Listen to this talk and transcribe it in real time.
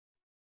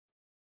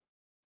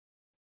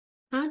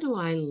How do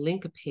I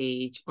link a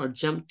page or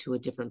jump to a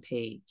different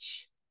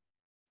page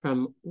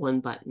from one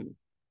button?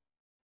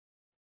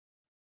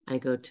 I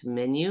go to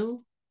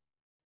Menu,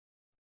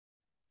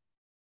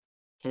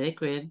 Edit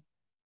Grid.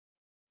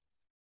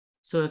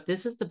 So if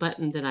this is the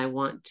button that I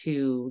want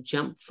to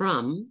jump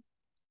from,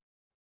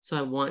 so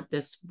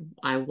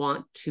I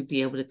want to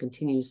be able to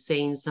continue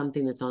saying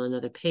something that's on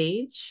another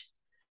page.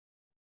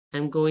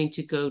 I'm going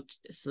to go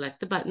to select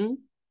the button.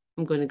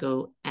 I'm going to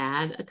go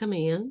add a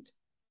command.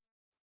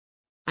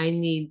 I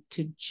need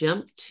to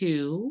jump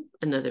to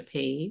another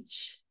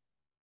page.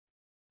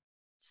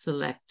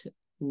 Select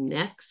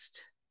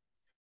next.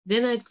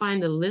 Then I'd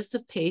find the list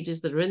of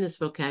pages that are in this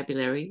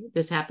vocabulary.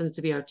 This happens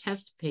to be our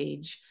test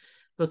page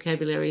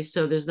vocabulary,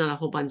 so there's not a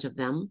whole bunch of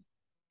them.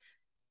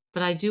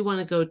 But I do want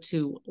to go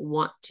to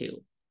want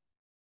to.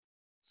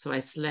 So I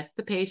select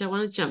the page I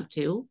want to jump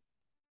to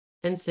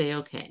and say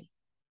okay.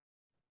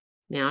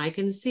 Now I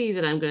can see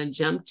that I'm going to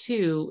jump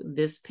to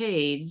this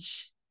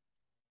page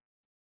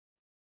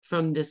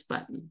from this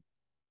button.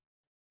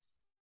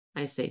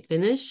 I say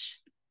finish.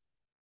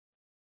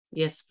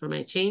 Yes for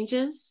my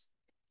changes.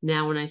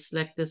 Now when I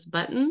select this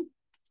button,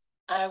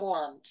 I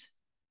want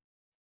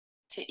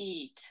to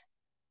eat.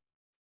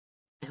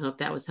 I hope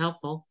that was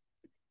helpful.